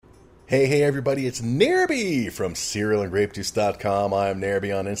Hey everybody, it's Nairby from CerealAndGrapeJuice.com. I'm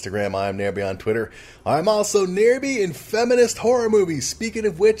Nairby on Instagram, I'm Nairby on Twitter. I'm also Nairby in feminist horror movies. Speaking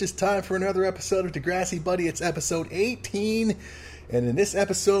of which, it's time for another episode of Degrassi Buddy. It's episode 18, and in this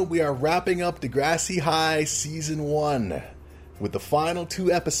episode we are wrapping up Degrassi High Season 1 with the final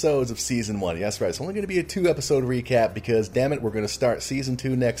 2 episodes of Season 1. Yes, right, it's only going to be a 2-episode recap because, damn it, we're going to start Season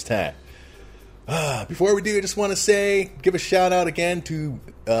 2 next time. Before we do, I just want to give a shout out again to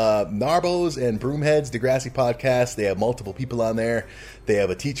Narbos and Broomhead's Degrassi podcast. They have multiple people on there. They have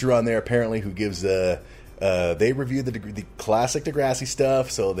a teacher on there apparently who gives they review the classic Degrassi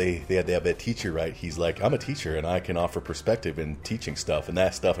stuff. So they have that teacher, right? He's like, I'm a teacher and I can offer perspective in teaching stuff and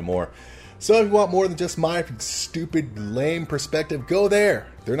that stuff and more. So if you want more than just my stupid, lame perspective, go there.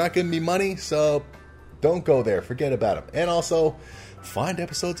 They're not giving me money, so don't go there. Forget about them. And also, find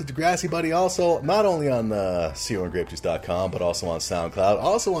episodes of Degrassi Buddy also not only on CerealAndGrapeJuice.com, but also on SoundCloud,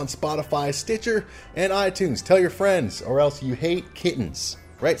 also on Spotify, Stitcher, and iTunes. Tell your friends, or else you hate kittens.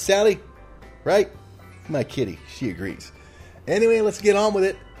 Right, Sally? Right? My kitty. She agrees. Anyway, let's get on with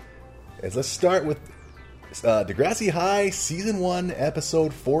it. Let's start with Degrassi High Season 1,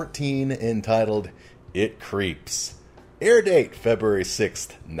 Episode 14, entitled It Creeps. Air date, February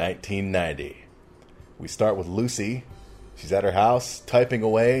 6th, 1990. We start with Lucy. She's at her house, typing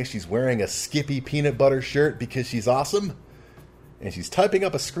away. She's wearing a Skippy peanut butter shirt because she's awesome. And she's typing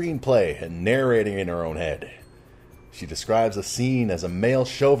up a screenplay and narrating in her own head. She describes a scene as a male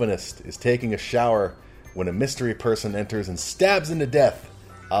chauvinist is taking a shower when a mystery person enters and stabs him to death,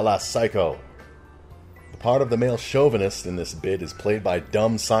 a la Psycho. The part of the male chauvinist in this bit is played by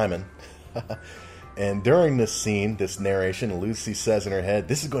Dumb Simon. And during this scene, this narration, Lucy says in her head,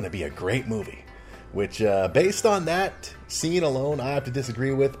 "This is going to be a great movie." Which, based on that scene alone, I have to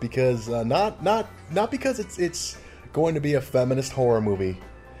disagree with because not because it's going to be a feminist horror movie,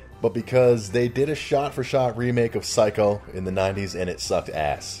 but because they did a shot-for-shot remake of Psycho in the 90s and it sucked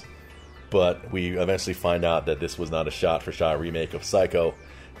ass. But we eventually find out that this was not a shot-for-shot remake of Psycho,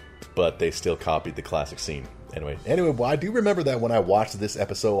 but they still copied the classic scene. Anyway, well, I do remember that when I watched this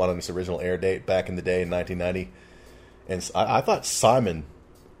episode on this original air date back in the day in 1990, and I thought Simon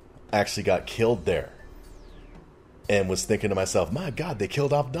actually got killed there, and was thinking to myself, my God, they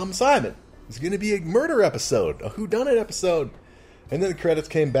killed off Dumb Simon. It's going to be a murder episode, a whodunit episode. And then the credits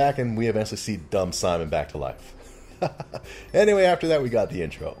came back, and we eventually see Dumb Simon back to life. Anyway, after that, we got the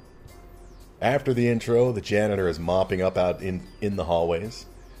intro. After the intro, the janitor is mopping up out in the hallways,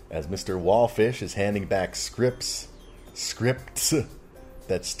 as Mr. Wallfish is handing back scripts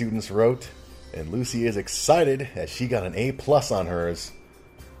that students wrote, and Lucy is excited as she got an A+ on hers.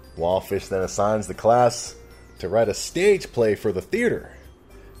 Wallfish then assigns the class to write a stage play for the theater.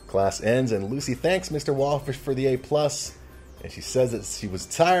 Class ends and Lucy thanks Mr. Wallfish for the A+, and she says that she was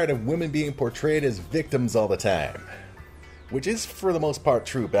tired of women being portrayed as victims all the time. Which is, for the most part,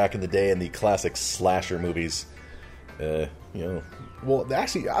 true back in the day in the classic slasher movies. Well,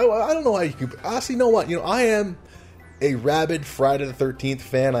 actually, I don't know how you could... Actually, you know what? I am a rabid Friday the 13th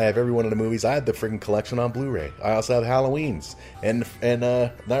fan. I have every one of the movies. I have the freaking collection on Blu-ray. I also have Halloween's and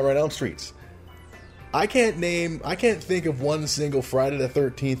Nightmare on Elm Street's. I can't think of one single Friday the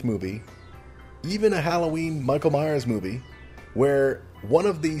 13th movie, even a Halloween Michael Myers movie, where one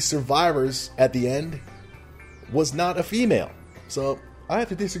of the survivors at the end was not a female. So I have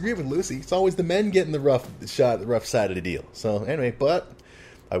to disagree with Lucy. It's always the men getting the rough side of the deal. So anyway, but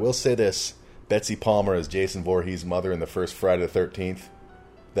I will say this. Betsy Palmer as Jason Voorhees' mother in the first Friday the 13th.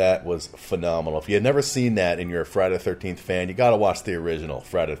 That was phenomenal. If you had never seen that and you're a Friday the 13th fan, you got to watch the original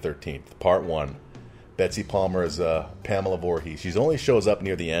Friday the 13th, Part 1. Betsy Palmer is Pamela Voorhees. She only shows up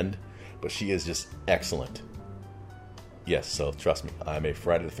near the end, but she is just excellent. Yes, so trust me, I'm a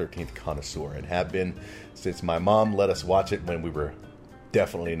Friday the 13th connoisseur and have been since my mom let us watch it when we were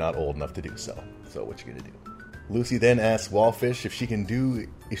definitely not old enough to do so. So what you gonna do? Lucy then asks Wallfish if she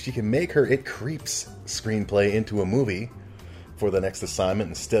can make her It Creeps screenplay into a movie for the next assignment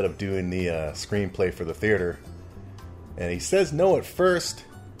instead of doing the screenplay for the theater. And he says no at first,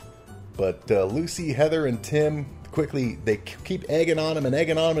 but Lucy, Heather, and Tim quickly, they keep egging on him, and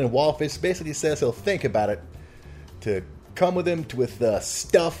Wallfish basically says he'll think about it to come with him with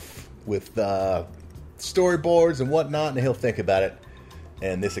stuff, with storyboards and whatnot, and he'll think about it.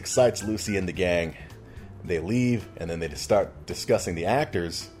 And this excites Lucy and the gang. They leave, and then they start discussing the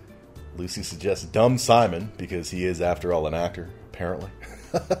actors. Lucy suggests Dumb Simon, because he is, after all, an actor, apparently.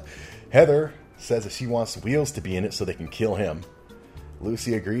 Heather says that she wants Wheels to be in it so they can kill him.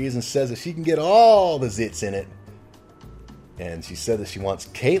 Lucy agrees and says that she can get all the zits in it. And she said that she wants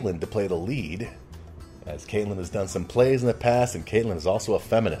Caitlin to play the lead, as Caitlin has done some plays in the past, and Caitlin is also a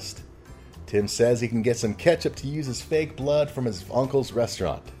feminist. Tim says he can get some ketchup to use as fake blood from his uncle's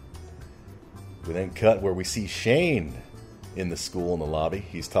restaurant. We then cut where we see Shane in the school in the lobby.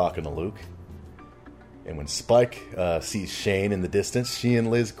 He's talking to Luke. And when Spike sees Shane in the distance, she and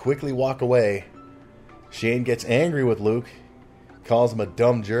Liz quickly walk away. Shane gets angry with Luke, calls him a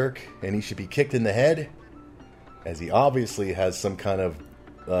dumb jerk, and he should be kicked in the head, as he obviously has some kind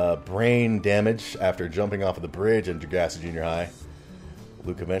of brain damage after jumping off of the bridge in Degrassi Junior High.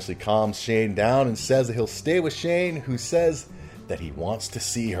 Luke eventually calms Shane down and says that he'll stay with Shane, who says that he wants to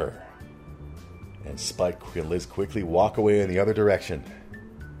see her. And Spike and Liz quickly walk away in the other direction.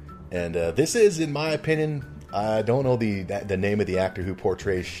 And this is, in my opinion, I don't know the name of the actor who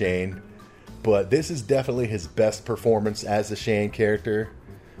portrays Shane, but this is definitely his best performance as the Shane character.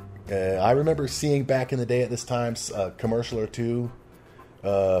 I remember seeing back in the day at this time a commercial or two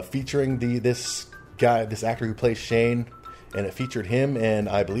featuring this actor who plays Shane, and it featured him, and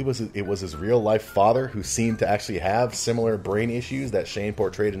I believe it was his real life father, who seemed to actually have similar brain issues that Shane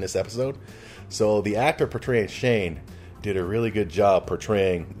portrayed in this episode. So the actor portraying Shane did a really good job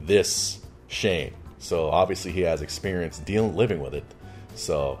portraying this Shane. So obviously he has experience living with it.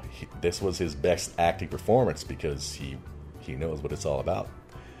 So this was his best acting performance because he knows what it's all about.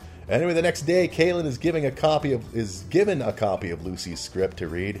 Anyway, the next day, Caitlin is given a copy of Lucy's script to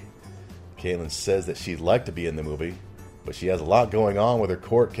read. Caitlin says that she'd like to be in the movie, but she has a lot going on with her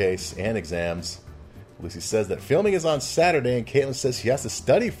court case and exams. Lucy says that filming is on Saturday, and Caitlin says she has to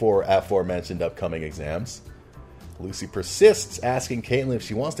study for aforementioned upcoming exams. Lucy persists, asking Caitlin if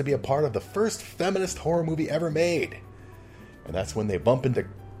she wants to be a part of the first feminist horror movie ever made. And that's when they bump into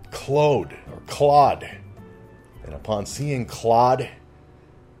Claude. And upon seeing Claude,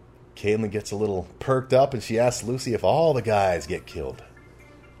 Caitlin gets a little perked up, and she asks Lucy if all the guys get killed.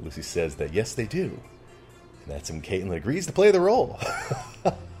 Lucy says that yes, they do. And that's when Caitlin agrees to play the role.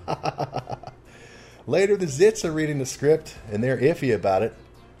 Later, the Zits are reading the script, and they're iffy about it.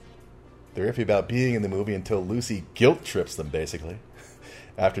 They're iffy about being in the movie until Lucy guilt trips them, basically.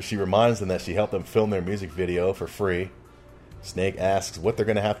 After she reminds them that she helped them film their music video for free. Snake asks what they're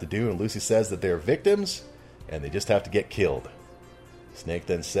going to have to do, and Lucy says that they're victims, and they just have to get killed. Snake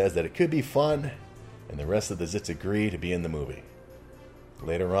then says that it could be fun, and the rest of the Zits agree to be in the movie.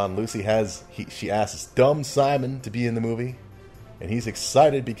 Later on, she asks Dumb Simon to be in the movie, and he's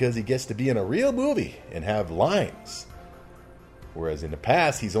excited because he gets to be in a real movie and have lines. Whereas in the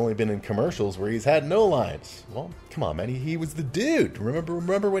past, he's only been in commercials where he's had no lines. Well, come on, man. He was the dude.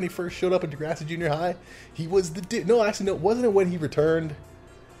 Remember when he first showed up at Degrassi Junior High? He was the dude. No, actually, no. Wasn't it when he returned?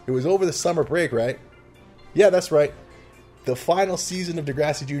 It was over the summer break, right? Yeah, that's right. The final season of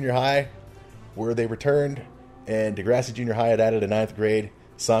Degrassi Junior High, where they returned, and Degrassi Junior High had added a 9th grade.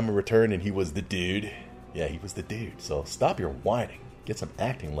 Simon returned, and he was the dude. Yeah, he was the dude. So stop your whining. Get some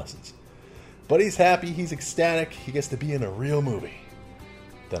acting lessons. But he's happy. He's ecstatic. He gets to be in a real movie.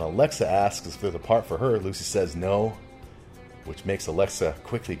 Then Alexa asks if there's a part for her. Lucy says no, which makes Alexa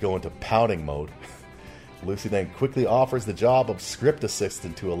quickly go into pouting mode. Lucy then quickly offers the job of script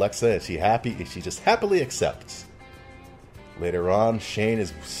assistant to Alexa, and she just happily accepts. Later on, Shane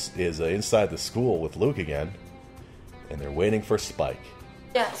is inside the school with Luke again, and they're waiting for Spike.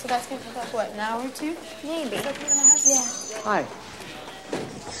 Yeah, so that's going to take like, what, an hour or two? Maybe. Yeah. Hi.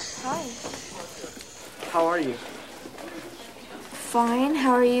 Hi. How are you? Fine,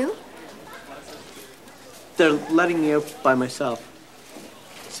 how are you? They're letting me out by myself,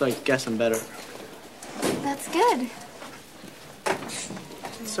 so I guess I'm better. That's good.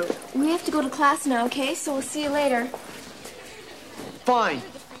 So, We have to go to class now, okay? So we'll see you later. fine.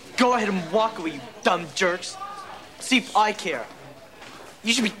 Go ahead and walk away, you dumb jerks. See if I care.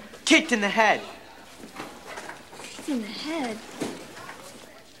 You should be kicked in the head. Kicked in the head?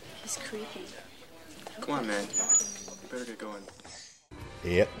 He's creepy. Come on, man. Better get going.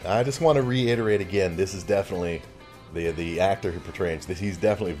 Yep, I just want to reiterate again, this is definitely the actor who portrays this. He's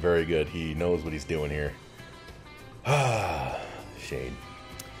definitely very good. He knows what he's doing here. Shane.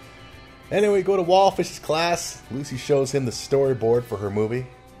 Anyway, go to Wallfish's class. Lucy shows him the storyboard for her movie,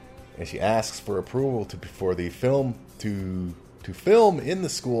 and she asks for approval for the film to film in the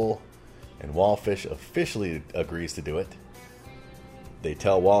school, and Wallfish officially agrees to do it. They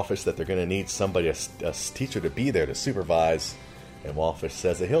tell Wallfish that they're going to need somebody, a teacher, to be there to supervise, and Wallfish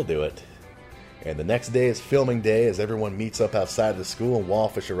says that he'll do it. And the next day is filming day as everyone meets up outside of the school and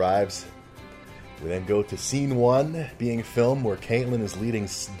Wallfish arrives. We then go to scene 1 being filmed, where Caitlin is leading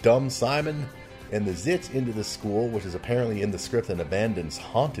Dumb Simon and the Zits into the school, which is apparently in the script an abandoned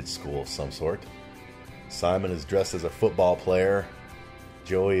haunted school of some sort. Simon is dressed as a football player.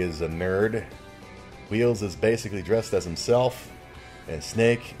 Joey is a nerd. Wheels is basically dressed as himself. And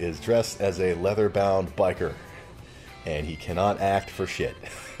Snake is dressed as a leather-bound biker. And he cannot act for shit.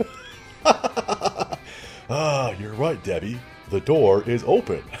 Ah, you're right, Debbie. The door is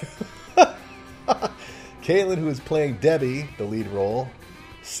open. Caitlin, who is playing Debbie, the lead role,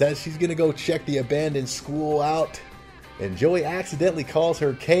 says she's going to go check the abandoned school out. And Joey accidentally calls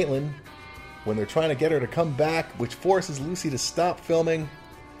her Caitlin when they're trying to get her to come back, which forces Lucy to stop filming.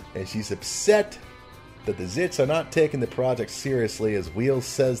 And she's upset that the Zits are not taking the project seriously, as Wheels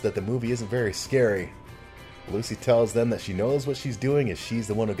says that the movie isn't very scary. Lucy tells them that she knows what she's doing, and she's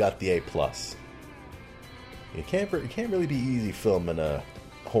the one who got the A+. It can't really be easy filming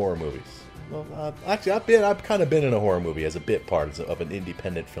horror movies. Well, actually, I've kind of been in a horror movie as a bit part of an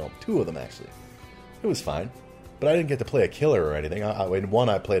independent film. 2 of them, actually. It was fine. But I didn't get to play a killer or anything. In one,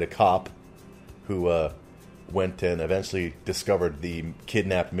 I played a cop who went and eventually discovered the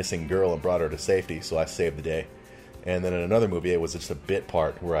kidnapped missing girl and brought her to safety, so I saved the day. And then in another movie, it was just a bit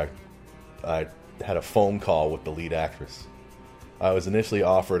part where I had a phone call with the lead actress. I was initially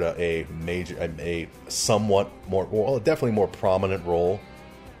offered a somewhat more, well, definitely more prominent role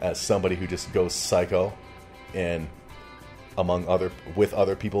as somebody who just goes psycho and with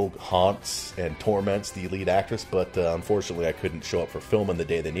other people haunts and torments the lead actress, but unfortunately I couldn't show up for filming the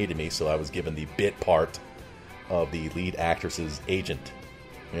day they needed me, so I was given the bit part of the lead actress's agent.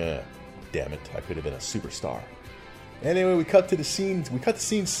 Yeah, damn it, I could have been a superstar. Anyway, we cut to scene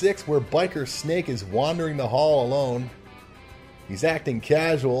 6 where biker Snake is wandering the hall alone. He's acting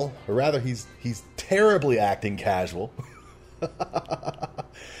casual, or rather he's terribly acting casual.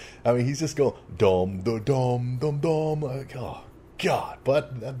 I mean, he's just going, dum, dum, dum, dum, dum. Like, oh, God.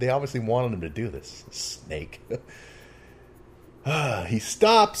 But they obviously wanted him to do this. Snake. He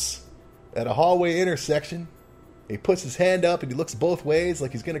stops at a hallway intersection. He puts his hand up and he looks both ways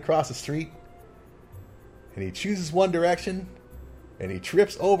like he's going to cross the street. And he chooses one direction, and he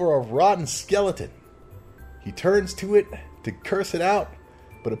trips over a rotten skeleton. He turns to it to curse it out,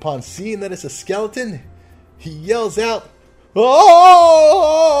 but upon seeing that it's a skeleton, he yells out,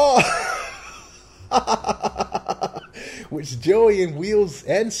 "Oh!" Which Joey and Wheels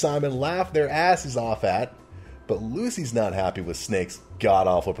and Simon laugh their asses off at, but Lucy's not happy with Snake's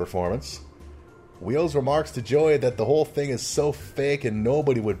god-awful performance. Wheels remarks to Joey that the whole thing is so fake and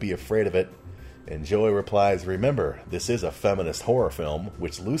nobody would be afraid of it, and Joey replies, "Remember, this is a feminist horror film,"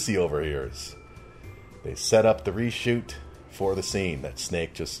 which Lucy overhears. They set up the reshoot for the scene that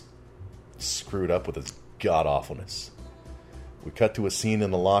Snake just screwed up with his god-awfulness. We cut to a scene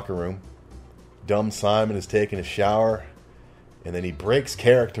in the locker room. Dumb Simon is taking a shower, and then he breaks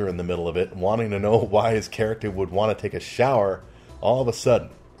character in the middle of it, wanting to know why his character would want to take a shower all of a sudden.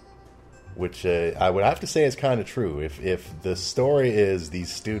 Which I would have to say is kind of true. If the story is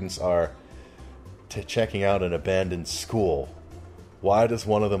these students are checking out an abandoned school, why does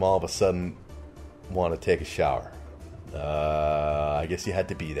one of them all of a sudden want to take a shower? I guess you had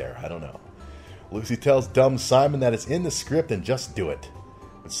to be there. I don't know. Lucy tells dumb Simon that it's in the script and just do it.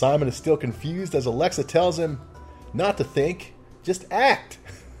 But Simon is still confused as Alexa tells him not to think, just act.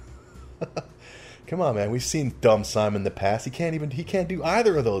 Come on, man. We've seen dumb Simon in the past. He can't do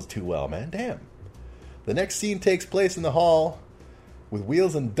either of those too well, man. Damn. The next scene takes place in the hall with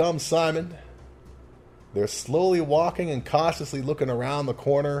Wheels and dumb Simon. They're slowly walking and cautiously looking around the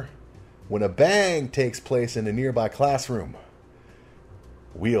corner when a bang takes place in a nearby classroom.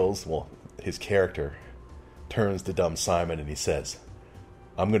 Wheels, well, his character, turns to dumb Simon and he says,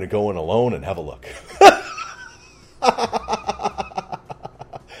 "I'm going to go in alone and have a look."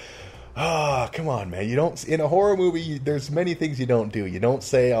 Ah, come on, man. You don't, in a horror movie, there's many things you don't do. You don't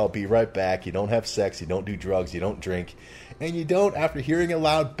say, "I'll be right back." You don't have sex. You don't do drugs. You don't drink. And you don't, after hearing a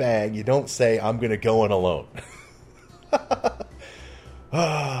loud bang, you don't say, "I'm going to go in alone."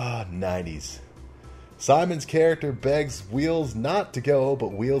 Ah, 90s. Simon's character begs Wheels not to go,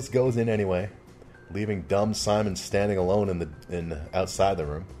 but Wheels goes in anyway, leaving dumb Simon standing alone in outside the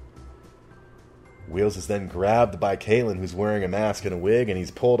room. Wheels is then grabbed by Caitlin, who's wearing a mask and a wig, and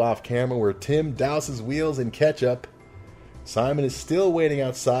he's pulled off camera where Tim douses Wheels in ketchup. Simon is still waiting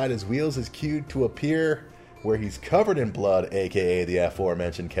outside as Wheels is cued to appear where he's covered in blood, aka the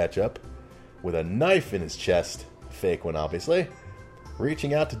aforementioned ketchup, with a knife in his chest, fake one obviously,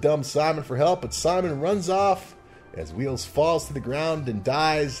 reaching out to dumb Simon for help, but Simon runs off as Wheels falls to the ground and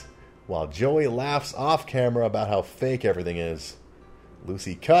dies, while Joey laughs off camera about how fake everything is.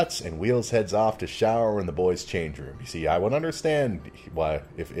 Lucy cuts and Wheels heads off to shower in the boys' change room. You see, I would understand why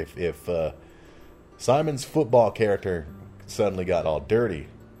if Simon's football character suddenly got all dirty,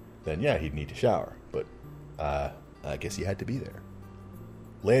 then yeah, he'd need to shower. But I guess he had to be there.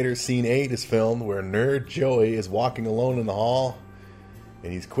 Later, scene 8 is filmed where nerd Joey is walking alone in the hall.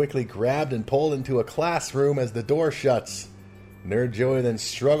 and he's quickly grabbed and pulled into a classroom as the door shuts. Nerd Joey then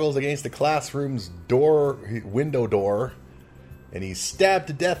struggles against the classroom's window door, and he's stabbed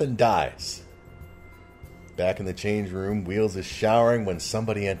to death and dies. Back in the change room, Wheels is showering when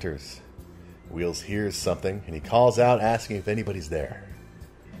somebody enters. Wheels hears something, and he calls out asking if anybody's there.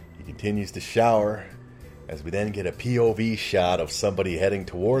 He continues to shower, as we then get a POV shot of somebody heading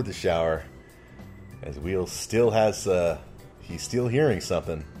toward the shower, as Wheels still has, he's still hearing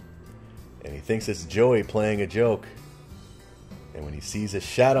something, and he thinks it's Joey playing a joke. And when he sees a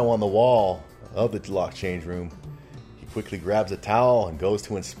shadow on the wall of the locked change room, he quickly grabs a towel and goes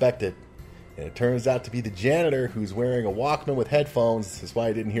to inspect it. And it turns out to be the janitor who's wearing a Walkman with headphones. That's why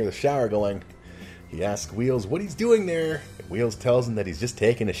he didn't hear the shower going. He asks Wheels what he's doing there, and Wheels tells him that he's just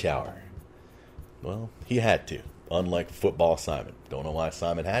taking a shower. Well, he had to, unlike Football Simon. Don't know why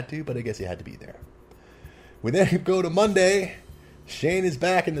Simon had to, but I guess he had to be there. We then go to Monday. Shane is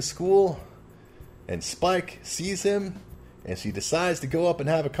back in the school, and Spike sees him, and she decides to go up and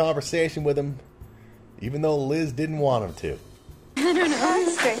have a conversation with him, even though Liz didn't want him to. No,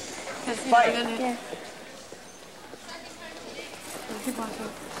 that's great. Spike. Yeah. Keep walking.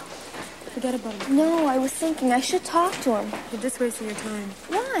 Forget about him. No, I was thinking I should talk to him. You're just wasting your time.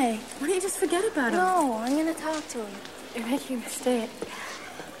 Why? Why don't you just forget about him? No, I'm gonna talk to him. You're making a mistake.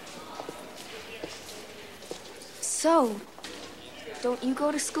 So, don't you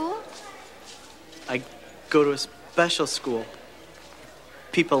go to school? I go to a special school.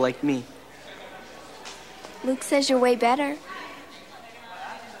 People like me. Luke says you're way better.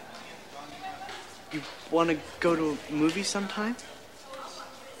 You want to go to a movie sometime?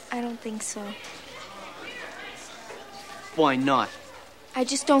 I don't think so. Why not? I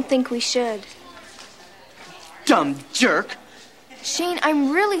just don't think we should. Dumb jerk! Shane,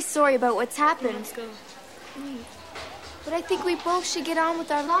 I'm really sorry about what's happened. Let's go. But I think we both should get on with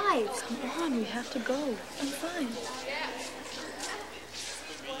our lives. Come on, we have to go. I'm fine.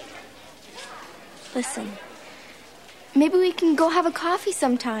 Listen, maybe we can go have a coffee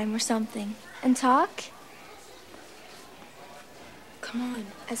sometime or something and talk Come on.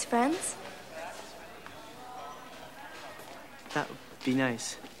 as friends. That would be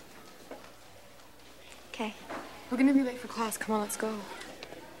nice. Okay, We're gonna be late for class. Come on, let's go.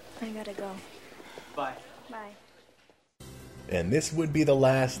 I gotta go. Bye. Bye. And this would be the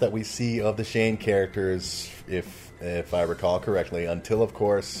last that we see of the Shane characters, if I recall correctly, until, of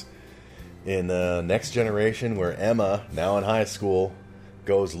course, in the next generation, where Emma, now in high school,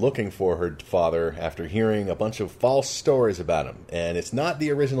 goes looking for her father after hearing a bunch of false stories about him. And it's not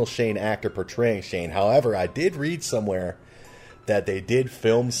the original Shane actor portraying Shane. However, I did read somewhere that they did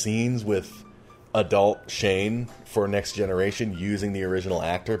film scenes with adult Shane for Next Generation using the original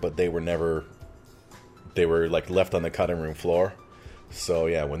actor, but they were like left on the cutting room floor. So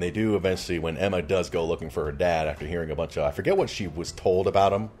yeah, when they do eventually, when Emma does go looking for her dad after hearing a bunch of, I forget what she was told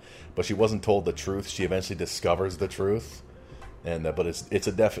about him, but she wasn't told the truth. She eventually discovers the truth, and but it's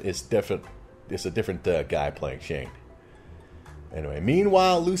a different guy playing Shane. Anyway,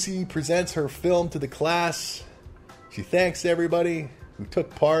 meanwhile, Lucy presents her film to the class. She thanks everybody who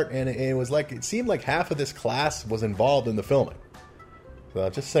took part, and it seemed like half of this class was involved in the filming. So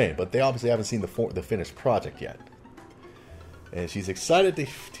just saying, but they obviously haven't seen the finished project yet. And she's excited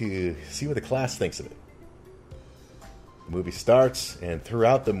to see what the class thinks of it. The movie starts, and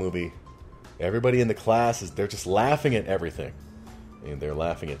throughout the movie, everybody in the class they're just laughing at everything. And they're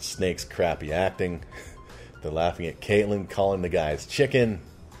laughing at Snake's crappy acting. They're laughing at Caitlin calling the guys chicken.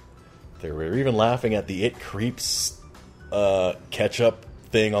 They were even laughing at the It Creeps ketchup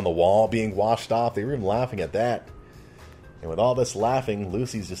thing on the wall being washed off. They were even laughing at that. And with all this laughing,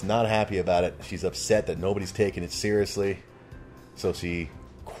 Lucy's just not happy about it. She's upset that nobody's taking it seriously. So she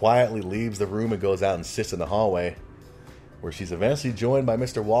quietly leaves the room and goes out and sits in the hallway, where she's eventually joined by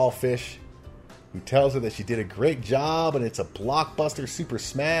Mr. Wallfish, who tells her that she did a great job and it's a blockbuster super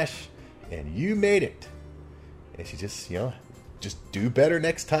smash, and you made it. And she just do better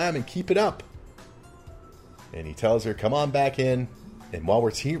next time and keep it up. And he tells her, come on back in. And while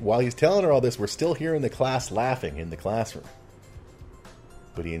he's telling her all this, we're still hearing the class laughing in the classroom.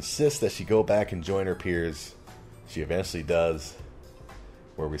 But he insists that she go back and join her peers. She eventually does,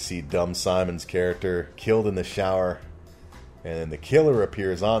 where we see Dumb Simon's character killed in the shower. And then the killer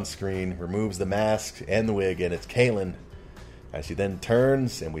appears on screen, removes the mask and the wig, and it's Caitlin. As she then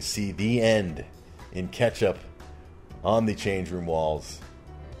turns, and we see the end in ketchup on the change room walls.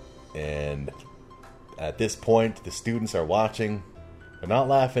 And at this point, the students are watching. They're not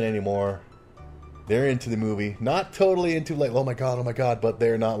laughing anymore. They're into the movie. Not totally into like, oh my god, but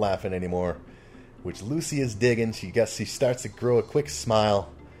they're not laughing anymore. which Lucy is digging. She starts to grow a quick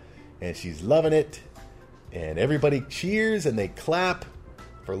smile, and she's loving it. And everybody cheers and they clap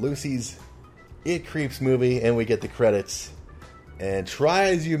for Lucy's It Creeps movie, and we get the credits. And try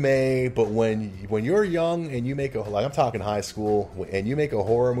as you may, but when you're young and you make I'm talking high school, and you make a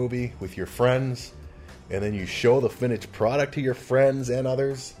horror movie with your friends, and then you show the finished product to your friends and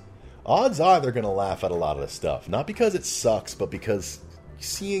others, odds are they're going to laugh at a lot of the stuff. Not because it sucks, but because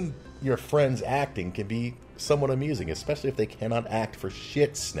seeing your friends acting can be somewhat amusing, especially if they cannot act for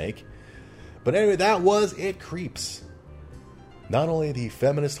shit, Snake. But anyway, that was It Creeps. Not only the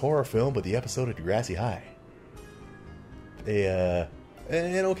feminist horror film, but the episode of Degrassi High. An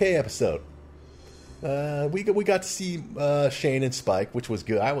okay episode. We got to see Shane and Spike, which was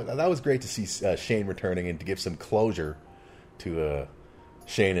good. That was great to see Shane returning and to give some closure to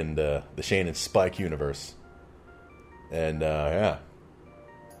Shane and the Shane and Spike universe. And yeah,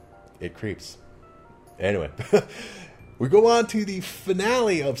 It Creeps. Anyway, we go on to the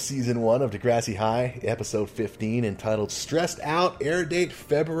finale of Season 1 of Degrassi High, Episode 15, entitled Stressed Out, air date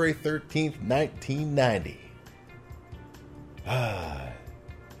February 13th, 1990.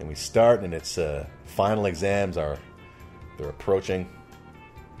 And we start, and it's final exams they're approaching.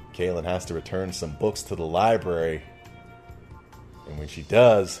 Caitlin has to return some books to the library. And when she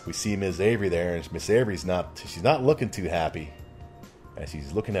does, we see Ms. Avery there, and Miss Avery's she's not looking too happy. As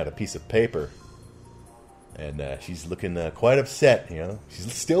she's looking at a piece of paper. And she's looking quite upset, you know.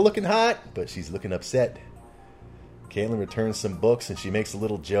 She's still looking hot, but she's looking upset. Caitlin returns some books, and she makes a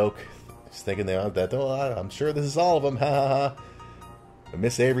little joke. She's thinking I'm sure this is all of them, ha ha ha. But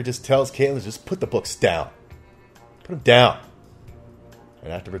Miss Avery just tells Caitlin, just put the books down. Put them down.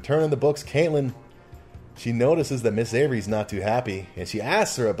 And after returning the books, Caitlin, she notices that Miss Avery's not too happy, and she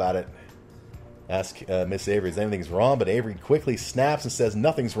asks her about it. Asks Miss Avery if anything's wrong, but Avery quickly snaps and says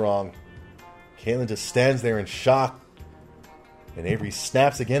nothing's wrong. Caitlin just stands there in shock, and Avery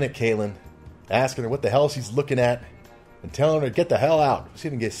snaps again at Caitlin, asking her what the hell she's looking at, and telling her to get the hell out. She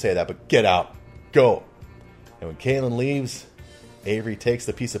didn't get to say that, but get out. Go. And when Caitlin leaves, Avery takes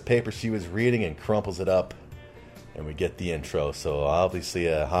the piece of paper she was reading and crumples it up, and we get the intro. So obviously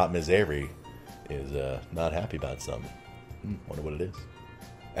hot Ms. Avery is not happy about something. Wonder what it is.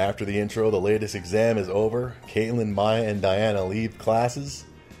 After the intro, the latest exam is over. Caitlin, Maya, and Diana leave classes.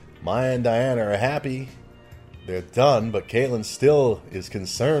 Maya and Diana are happy. They're done, but Caitlin still is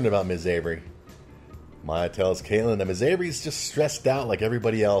concerned about Ms. Avery. Maya tells Caitlin that Ms. Avery's just stressed out like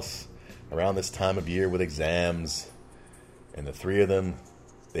everybody else around this time of year with exams. And the three of them,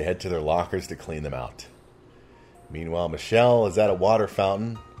 they head to their lockers to clean them out. Meanwhile, Michelle is at a water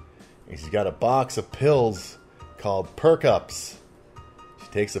fountain, and she's got a box of pills called Perk-Ups. She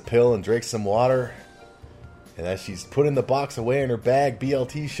takes a pill and drinks some water, and as she's putting the box away in her bag,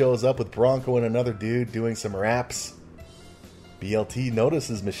 BLT shows up with Bronco and another dude doing some raps. BLT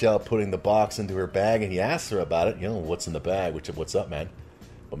notices Michelle putting the box into her bag, and he asks her about it. You know, what's in the bag? What's up, man?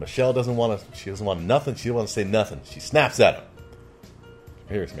 But Michelle doesn't want nothing. She doesn't want to say nothing. She snaps at him.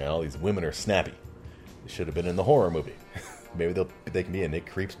 Here's, man, all these women are snappy. They should have been in the horror movie. Maybe they can be in It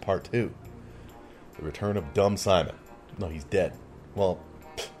Creeps Part 2. The Return of Dumb Simon. No, he's dead. Well,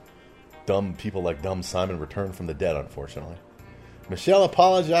 dumb people like Dumb Simon return from the dead, unfortunately. Michelle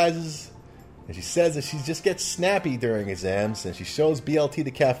apologizes, and she says that she just gets snappy during exams, and she shows BLT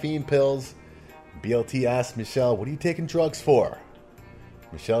the caffeine pills. BLT asks Michelle, what are you taking drugs for?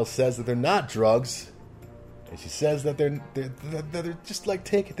 Michelle says that they're not drugs, and she says that they're just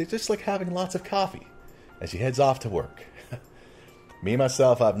like having lots of coffee, and she heads off to work. Me,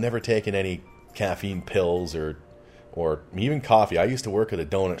 myself, I've never taken any caffeine pills or even coffee. I used to work at a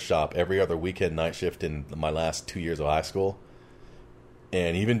donut shop every other weekend night shift in my last 2 years of high school.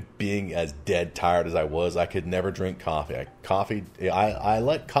 And even being as dead tired as I was, I could never drink coffee. I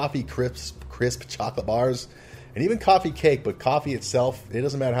like coffee crisp chocolate bars and even coffee cake, but coffee itself, it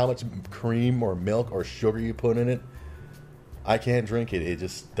doesn't matter how much cream or milk or sugar you put in it. I can't drink it. It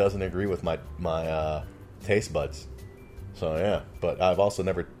just doesn't agree with my taste buds. So yeah, but I've also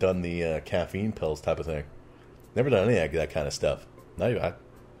never done the caffeine pills type of thing. Never done any of that kind of stuff. I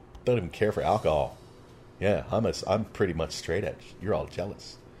don't even care for alcohol. Yeah, I'm pretty much straight edge. You're all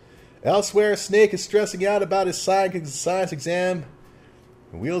jealous. Elsewhere, Snake is stressing out about his science exam.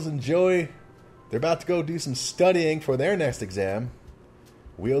 Wheels and Joey, they're about to go do some studying for their next exam.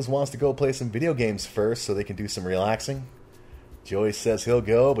 Wheels wants to go play some video games first so they can do some relaxing. Joey says he'll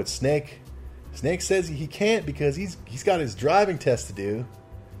go, but Snake says he can't because he's got his driving test to do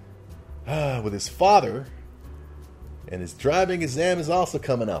with his father. And his driving exam is also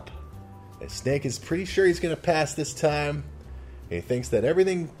coming up. And Snake is pretty sure he's going to pass this time. And he thinks that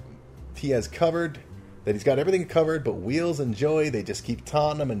everything he's got everything covered, but Wheels and Joey, they just keep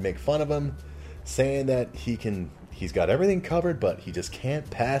taunting him and make fun of him, saying that he's got everything covered, but he just can't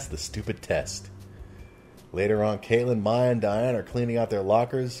pass the stupid test. Later on, Caitlin, Maya, and Diane are cleaning out their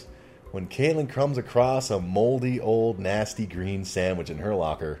lockers when Caitlin comes across a moldy, old, nasty green sandwich in her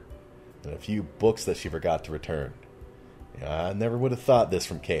locker and a few books that she forgot to return. I never would have thought this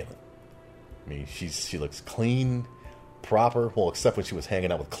from Caitlin. I mean, she looks clean, proper, well, except when she was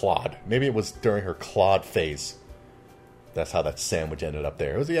hanging out with Claude. Maybe it was during her Claude phase. That's how that sandwich ended up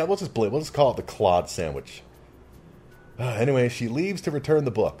there. We'll just call it the Claude sandwich. Anyway, she leaves to return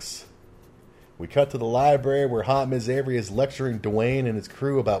the books. We cut to the library where Hot Ms. Avery is lecturing Dwayne and his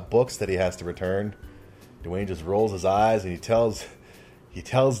crew about books that he has to return. Dwayne just rolls his eyes and he tells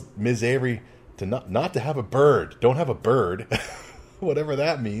Ms. Avery to not to have a bird. Don't have a bird. Whatever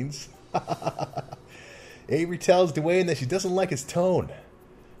that means. Avery tells Dwayne that she doesn't like his tone.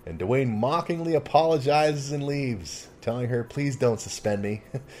 And Dwayne mockingly apologizes and leaves, telling her, please don't suspend me.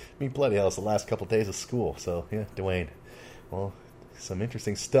 I mean, bloody hell, it's the last couple days of school. So, yeah, Dwayne. Well, some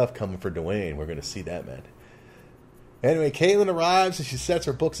interesting stuff coming for Dwayne. We're going to see that, man. Anyway, Caitlin arrives and she sets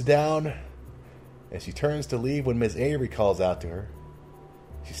her books down. And she turns to leave when Ms. Avery calls out to her.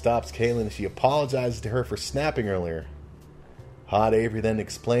 She stops Caitlin and she apologizes to her for snapping earlier. Hot Avery then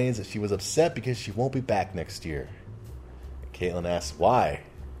explains that she was upset because she won't be back next year. And Caitlin asks why.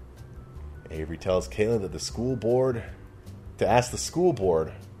 Avery tells Caitlin that to ask the school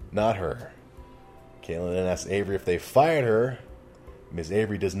board, not her. Caitlin then asks Avery if they fired her. Ms.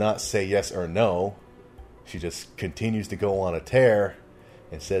 Avery does not say yes or no. She just continues to go on a tear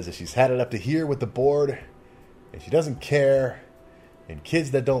and says that she's had it up to here with the board and she doesn't care. And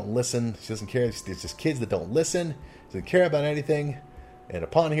kids that don't listen, she doesn't care. It's just kids that don't listen. She doesn't care about anything. And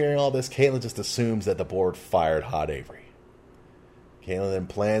upon hearing all this, Caitlin just assumes that the board fired Hot Avery. Caitlin then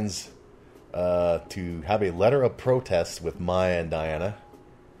plans to have a letter of protest with Maya and Diana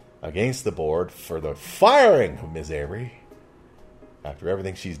against the board for the firing of Ms. Avery. After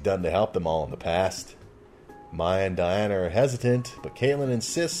everything she's done to help them all in the past, Maya and Diana are hesitant, but Caitlin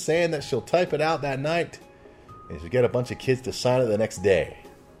insists, saying that she'll type it out that night and she'll get a bunch of kids to sign it the next day.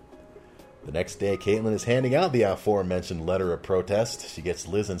 The next day, Caitlin is handing out the aforementioned letter of protest. She gets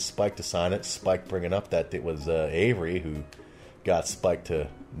Liz and Spike to sign it, Spike bringing up that it was Avery who got Spike to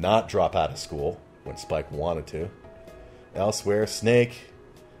not drop out of school when Spike wanted to. Elsewhere, Snake,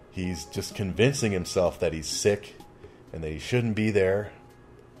 he's just convincing himself that he's sick and that he shouldn't be there.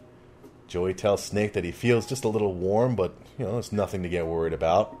 Joey tells Snake that he feels just a little warm, but, it's nothing to get worried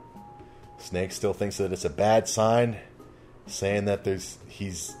about. Snake still thinks that it's a bad sign, saying that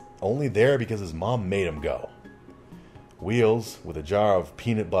he's only there because his mom made him go. Wheels, with a jar of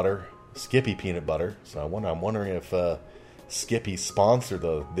peanut butter, Skippy peanut butter, so I'm wondering if Skippy sponsored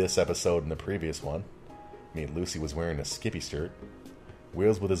this episode and the previous one. I mean, Lucy was wearing a Skippy shirt.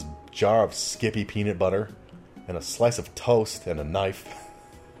 Wheels with his jar of Skippy peanut butter and a slice of toast and a knife.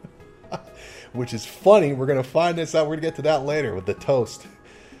 Which is funny. We're going to find this out. We're going to get to that later with the toast.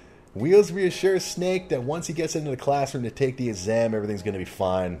 Wheels reassures Snake that once he gets into the classroom to take the exam, everything's going to be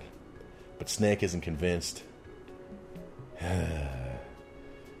fine. But Snake isn't convinced.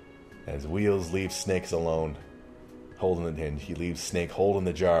 As Wheels leaves Snake alone, he leaves Snake holding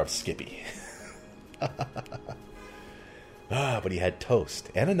the jar of Skippy. But he had toast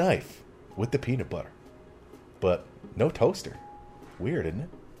and a knife with the peanut butter. But no toaster. Weird, isn't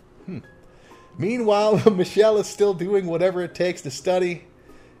it? Meanwhile, Michelle is still doing whatever it takes to study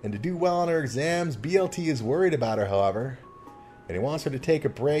and to do well on her exams. BLT is worried about her, however, and he wants her to take a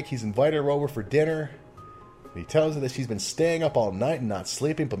break. He's invited her over for dinner. He tells her that she's been staying up all night and not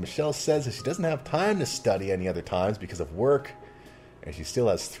sleeping, but Michelle says that she doesn't have time to study any other times because of work, and she still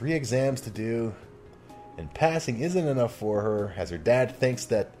has 3 exams to do, and passing isn't enough for her, as her dad thinks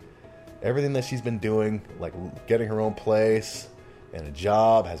that everything that she's been doing, like getting her own place and a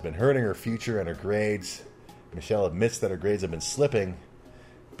job, has been hurting her future and her grades. Michelle admits that her grades have been slipping.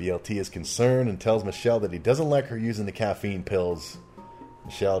 BLT is concerned and tells Michelle that he doesn't like her using the caffeine pills.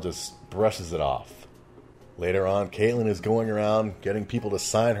 Michelle just brushes it off. Later on, Caitlin is going around getting people to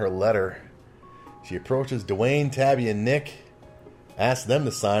sign her letter. She approaches Dwayne, Tabby, and Nick, asks them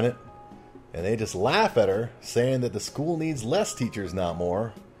to sign it, and they just laugh at her, saying that the school needs less teachers, not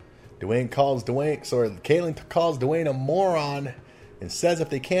more. Caitlin calls Dwayne a moron and says if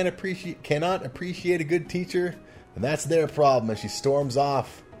they cannot appreciate a good teacher, then that's their problem, and she storms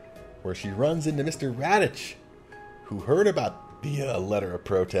off, where she runs into Mr. Radich, who heard about the letter of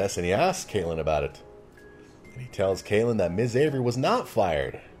protest, and he asks Caitlin about it. And he tells Caitlin that Ms. Avery was not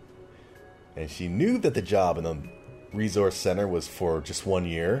fired, and she knew that the job in the resource center was for just 1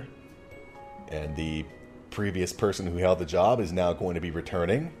 year, And the previous person who held the job is now going to be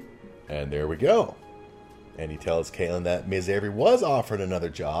returning. And there we go. And he tells Caitlin that Ms. Avery was offered another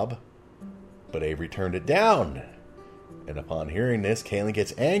job, but Avery turned it down. And upon hearing this, Caitlin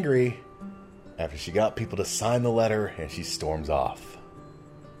gets angry after she got people to sign the letter, and she storms off.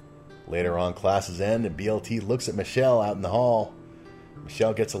 Later on, classes end, and BLT looks at Michelle out in the hall.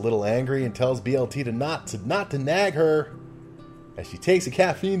 Michelle gets a little angry and tells BLT not to nag her, as she takes a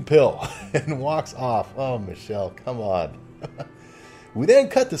caffeine pill and walks off. Oh, Michelle, come on. We then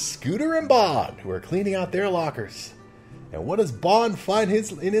cut to Scooter and Bond, who are cleaning out their lockers. And what does Bond find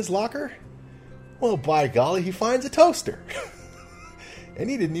in his locker? Well, by golly, he finds a toaster. And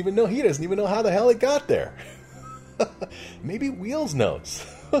he doesn't even know how the hell it got there. Maybe Wheels knows.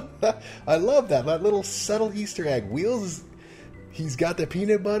 I love that little subtle Easter egg. Wheels, he's got the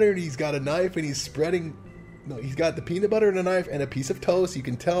peanut butter and he's got a knife and he's got the peanut butter and a knife and a piece of toast. You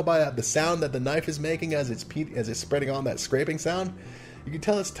can tell by the sound that the knife is making as it's spreading on, that scraping sound. You can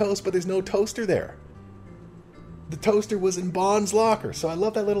tell it's toast, but there's no toaster there. The toaster was in Bond's locker, so I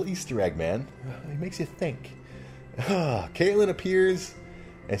love that little Easter egg, man. It makes you think. Caitlin appears,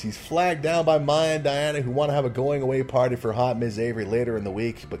 and she's flagged down by Maya and Diana, who want to have a going-away party for Hot Ms. Avery later in the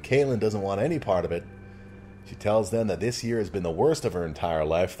week, but Caitlin doesn't want any part of it. She tells them that this year has been the worst of her entire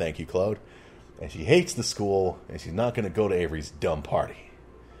life, thank you, Claude, and she hates the school, and she's not going to go to Avery's dumb party.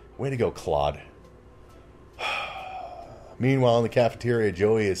 Way to go, Claude. Meanwhile, in the cafeteria,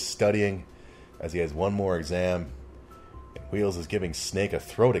 Joey is studying as he has one more exam. And Wheels is giving Snake a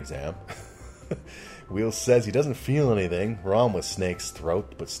throat exam. Wheels says he doesn't feel anything wrong with Snake's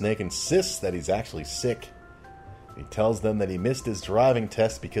throat, but Snake insists that he's actually sick. He tells them that he missed his driving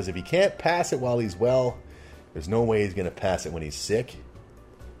test because if he can't pass it while he's well, there's no way he's going to pass it when he's sick.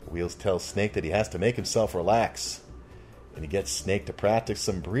 Wheels tells Snake that he has to make himself relax, and he gets Snake to practice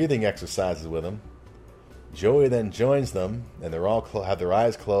some breathing exercises with him. Joey then joins them, and they're all have their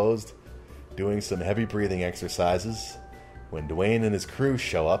eyes closed, doing some heavy breathing exercises. When Dwayne and his crew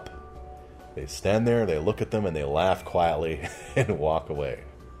show up, they stand there, they look at them, and they laugh quietly and walk away.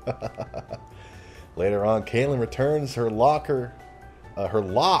 Later on, Caitlin returns her lock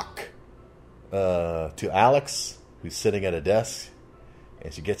to Alex, who's sitting at a desk,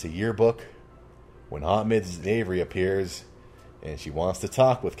 and she gets a yearbook when Hot Ms. Avery appears, and she wants to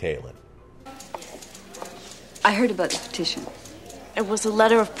talk with Caitlin. I heard about the petition. It was a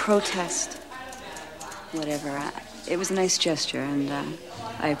letter of protest. Whatever. It was a nice gesture, and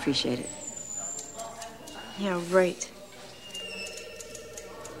I appreciate it. Yeah, right.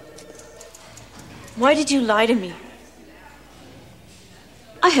 Why did you lie to me?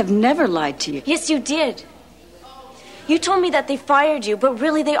 I have never lied to you. Yes, you did. You told me that they fired you, but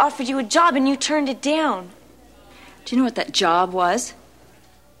really they offered you a job and you turned it down. Do you know what that job was?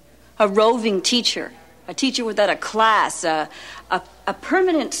 A roving teacher. A teacher without a class. A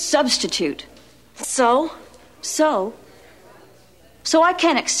permanent substitute. So? So I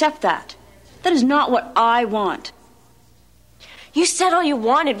can't accept that. That is not what I want. You said all you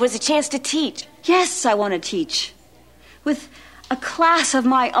wanted was a chance to teach. Yes, I want to teach. With a class of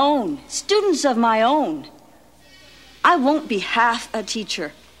my own. Students of my own. I won't be half a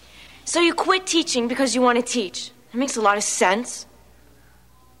teacher. So you quit teaching because you want to teach. It makes a lot of sense.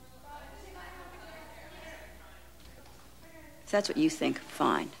 If that's what you think,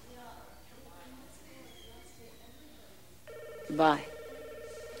 fine. Goodbye.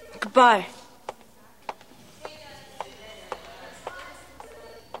 Goodbye.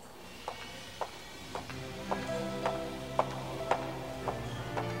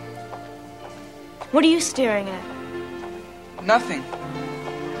 What are you staring at? Nothing.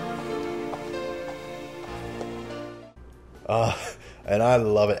 And I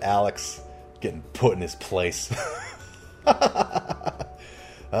love it, Alex getting put in his place.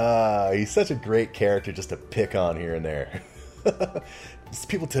 He's such a great character just to pick on here and there.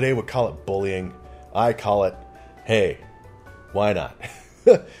 People today would call it bullying. I call it, hey, why not?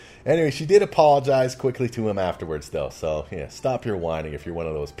 Anyway, she did apologize quickly to him afterwards, though. So, yeah, stop your whining if you're one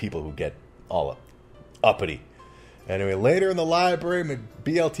of those people who get all uppity. Anyway, later in the library,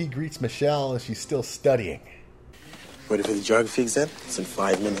 BLT greets Michelle as she's still studying. Ready for the geography exam? It's in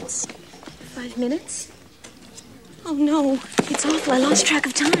 5 minutes. 5 minutes? Oh, no. It's awful. I lost track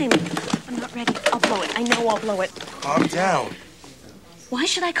of time. I'm not ready. I'll blow it. I know I'll blow it. Calm down. Why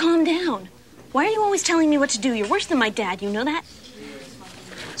should I calm down? Why are you always telling me what to do? You're worse than my dad. You know that?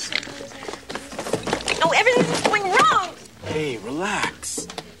 Oh, everything's going wrong. Hey, relax.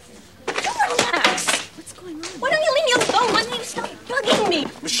 You relax. What's going on? Why don't you leave me alone? Why don't you stop bugging me?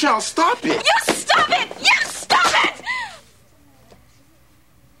 Michelle, stop it! You stop it! You stop it!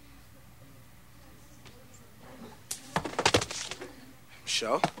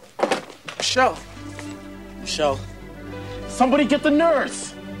 Michelle? Michelle? Michelle? Somebody get the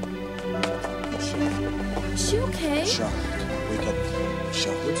nurse! Is she okay? Michelle, wake up.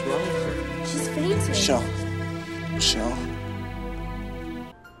 Michelle, what's wrong with her? She's fainting. Michelle. Michelle.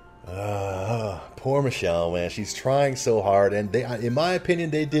 Poor Michelle, man. She's trying so hard, and they, in my opinion,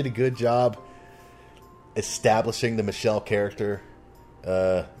 they did a good job establishing the Michelle character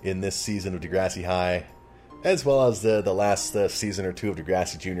in this season of Degrassi High, as well as the last season or two of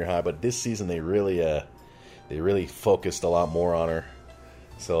Degrassi Junior High. But this season, they really focused a lot more on her.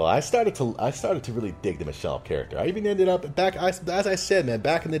 So I started to really dig the Michelle character. I even ended up as I said, man,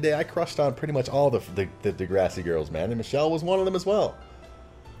 back in the day, I crushed on pretty much all the Degrassi girls, man, and Michelle was one of them as well.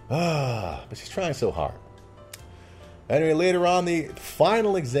 But she's trying so hard. Anyway, later on, the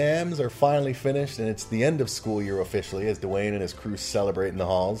final exams are finally finished, and it's the end of school year officially as Dwayne and his crew celebrate in the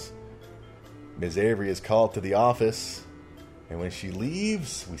halls. Ms. Avery is called to the office, and when she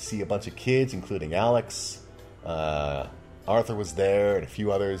leaves, we see a bunch of kids, including Alex. Arthur was there, and a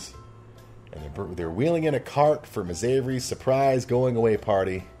few others. And they're wheeling in a cart for Ms. Avery's surprise going-away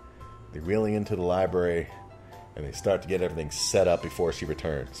party. They're wheeling into the library, and they start to get everything set up before she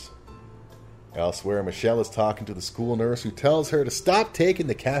returns. Elsewhere, Michelle is talking to the school nurse, who tells her to stop taking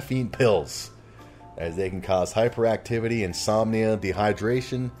the caffeine pills, as they can cause hyperactivity, insomnia,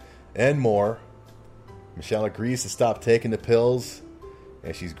 dehydration, and more. Michelle agrees to stop taking the pills,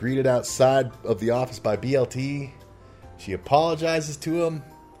 and she's greeted outside of the office by BLT. She apologizes to him,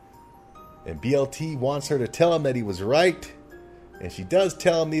 and BLT wants her to tell him that he was right, and she does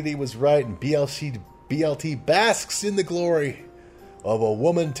tell him that he was right, and BLT basks in the glory of a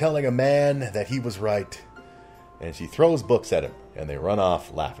woman telling a man that he was right, and she throws books at him, and they run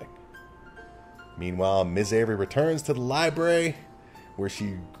off laughing. Meanwhile, Ms. Avery returns to the library, where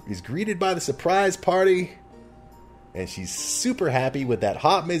she is greeted by the surprise party, and she's super happy with that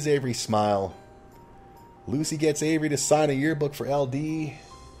hot Ms. Avery smile. Lucy gets Avery to sign a yearbook for LD.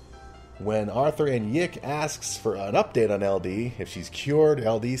 When Arthur and Yick asks for an update on LD, if she's cured,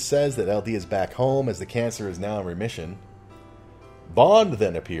 LD says that LD is back home as the cancer is now in remission. Bond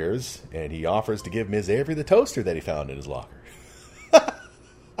then appears, and he offers to give Ms. Avery the toaster that he found in his locker.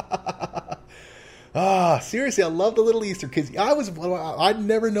 Seriously, I love the little Easter, because I'd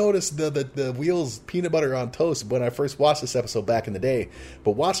never noticed the Wheels peanut butter on toast when I first watched this episode back in the day.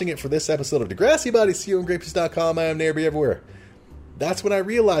 But watching it for this episode of Degrassi Buddies, see you on GrapeJuice.com, I am Narby everywhere. That's when I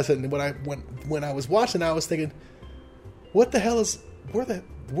realized it, and when I was watching, I was thinking, what the hell is where the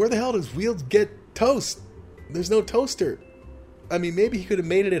hell does Wheels get toast? There's no toaster. I mean, maybe he could have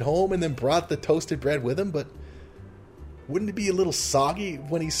made it at home and then brought the toasted bread with him, but wouldn't it be a little soggy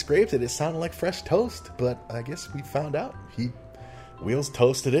when he scraped it? It sounded like fresh toast, but I guess we found out. Wheels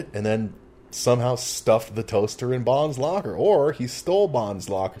toasted it and then somehow stuffed the toaster in Bond's locker, or he stole Bond's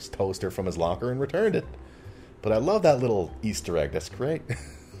toaster from his locker and returned it. But I love that little Easter egg. That's great.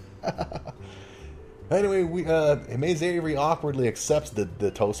 Anyway, Ms. Avery awkwardly accepts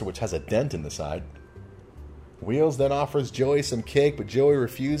the toaster, which has a dent in the side. Wheels then offers Joey some cake, but Joey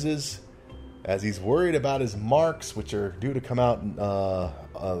refuses, as he's worried about his marks, which are due to come out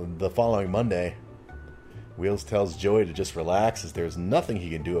the following Monday. Wheels tells Joey to just relax, as there's nothing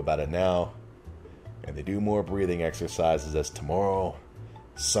he can do about it now. And they do more breathing exercises, as tomorrow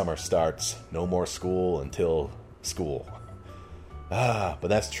summer starts. No more school until school. But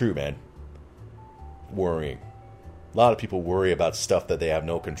that's true, man. Worrying. A lot of people worry about stuff that they have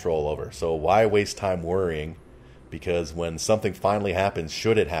no control over. So why waste time worrying? Because when something finally happens,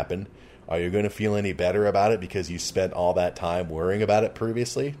 should it happen, are you going to feel any better about it because you spent all that time worrying about it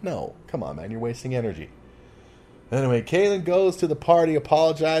previously? No. Come on, man. You're wasting energy. Anyway, Caitlin goes to the party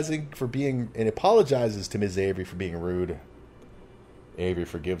apologizes to Ms. Avery for being rude. Avery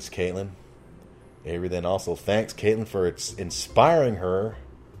forgives Caitlin. Avery then also thanks Caitlin for inspiring her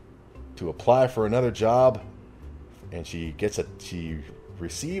to apply for another job, and she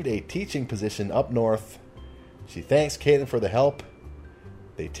received a teaching position up north. She thanks Caitlin for the help.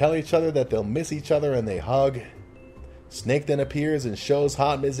 They tell each other that they'll miss each other, and they hug. Snake then appears and shows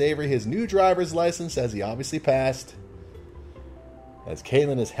hot Ms. Avery his new driver's license, as he obviously passed. As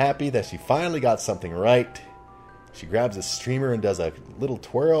Caitlin is happy that she finally got something right, she grabs a streamer and does a little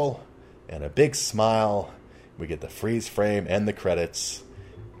twirl and a big smile. We get the freeze frame and the credits,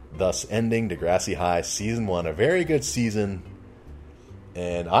 thus ending Degrassi High Season 1. A very good season.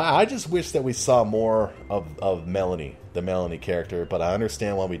 And I just wish that we saw more of Melanie, the Melanie character, but I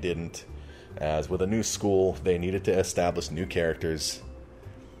understand why we didn't. As with a new school, they needed to establish new characters.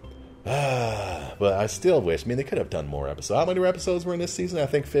 But I still wish. I mean, they could have done more episodes. How many episodes were in this season? I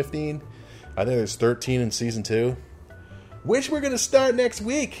think 15. I think there's 13 in Season 2. which we're going to start next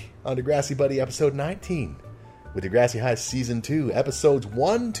week on Degrassi Buddy episode 19 with Degrassi High Season 2, episodes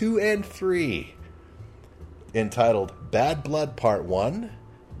 1, 2, and 3, entitled Bad Blood Part 1,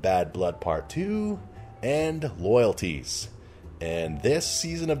 Bad Blood Part 2, and Loyalties. And this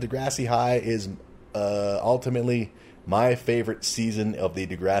season of Degrassi High is ultimately my favorite season of the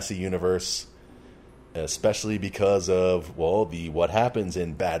Degrassi universe, especially because of, well, the what happens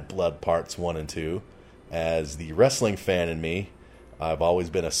in Bad Blood Parts 1 and 2. As the wrestling fan in me, I've always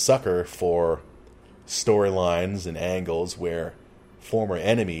been a sucker for storylines and angles where former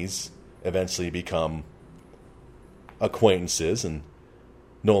enemies eventually become acquaintances and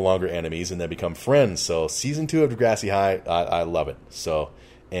no longer enemies and then become friends. So season 2 of Degrassi High, I love it. So,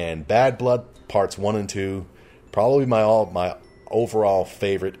 and Bad Blood Parts 1 and 2, probably my overall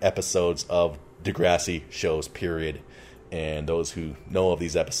favorite episodes of Degrassi shows, period. And those who know of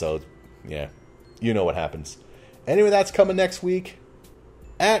these episodes, yeah, you know what happens. Anyway, that's coming next week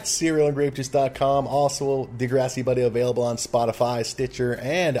at serialandgrapejuice.com. Also, Degrassi Buddy available on Spotify, Stitcher,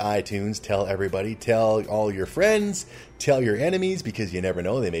 and iTunes. Tell everybody. Tell all your friends. Tell your enemies, because you never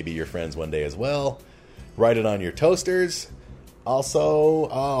know. They may be your friends one day as well. Write it on your toasters.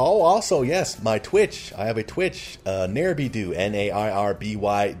 Also, yes, my Twitch. I have a Twitch, Nairbydo,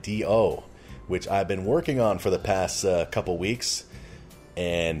 Nairbydo, which I've been working on for the past couple weeks.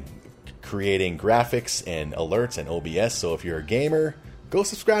 And creating graphics and alerts and OBS. So if you're a gamer, go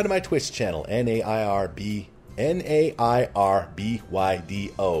subscribe to my Twitch channel, Nairbydo,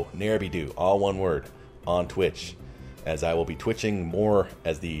 Nairbydo, all one word, on Twitch, as I will be twitching more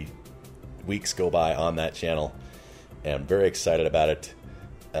as the weeks go by on that channel. And I'm very excited about it.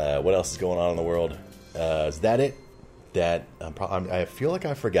 What else is going on in the world? Is that it? I feel like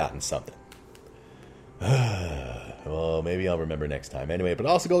I've forgotten something. Well, maybe I'll remember next time. Anyway, but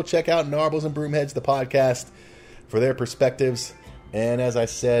also go check out Narbles and Broomheads, the podcast, for their perspectives. And as I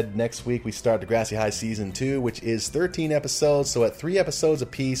said, next week we start Degrassi High Season 2, which is 13 episodes. So at 3 episodes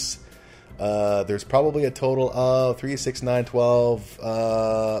apiece, there's probably a total of 3, 6, 9,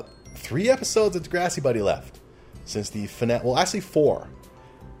 12, 3 episodes of Degrassi Buddy left. Since the finale, well, actually 4.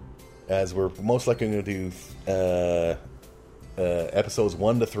 As we're most likely going to do episodes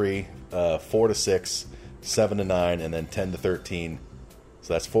 1 to 3, 4 to 6, 7 to 9, and then 10 to 13.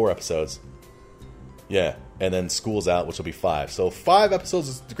 So that's 4 episodes. Yeah, and then school's out, which will be 5. So 5 episodes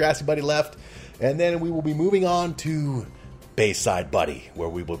of Degrassi Buddy left, and then we will be moving on to Bayside Buddy, where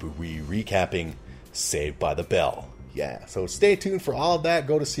we will be recapping Saved by the Bell. Yeah, so stay tuned for all of that.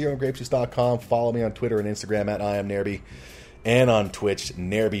 Go to serialandgrapejuice.com. Follow me on Twitter and Instagram at IamNairby, and on Twitch,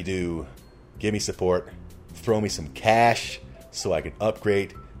 Nairbydo. Give me support. Throw me some cash so I can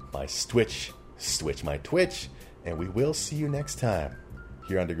upgrade my switch my Twitch, and we will see you next time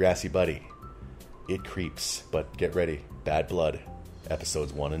here on Degrassi Buddy. It creeps, but get ready. Bad Blood,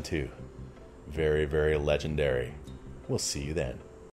 episodes 1 and 2. Very, very legendary. We'll see you then.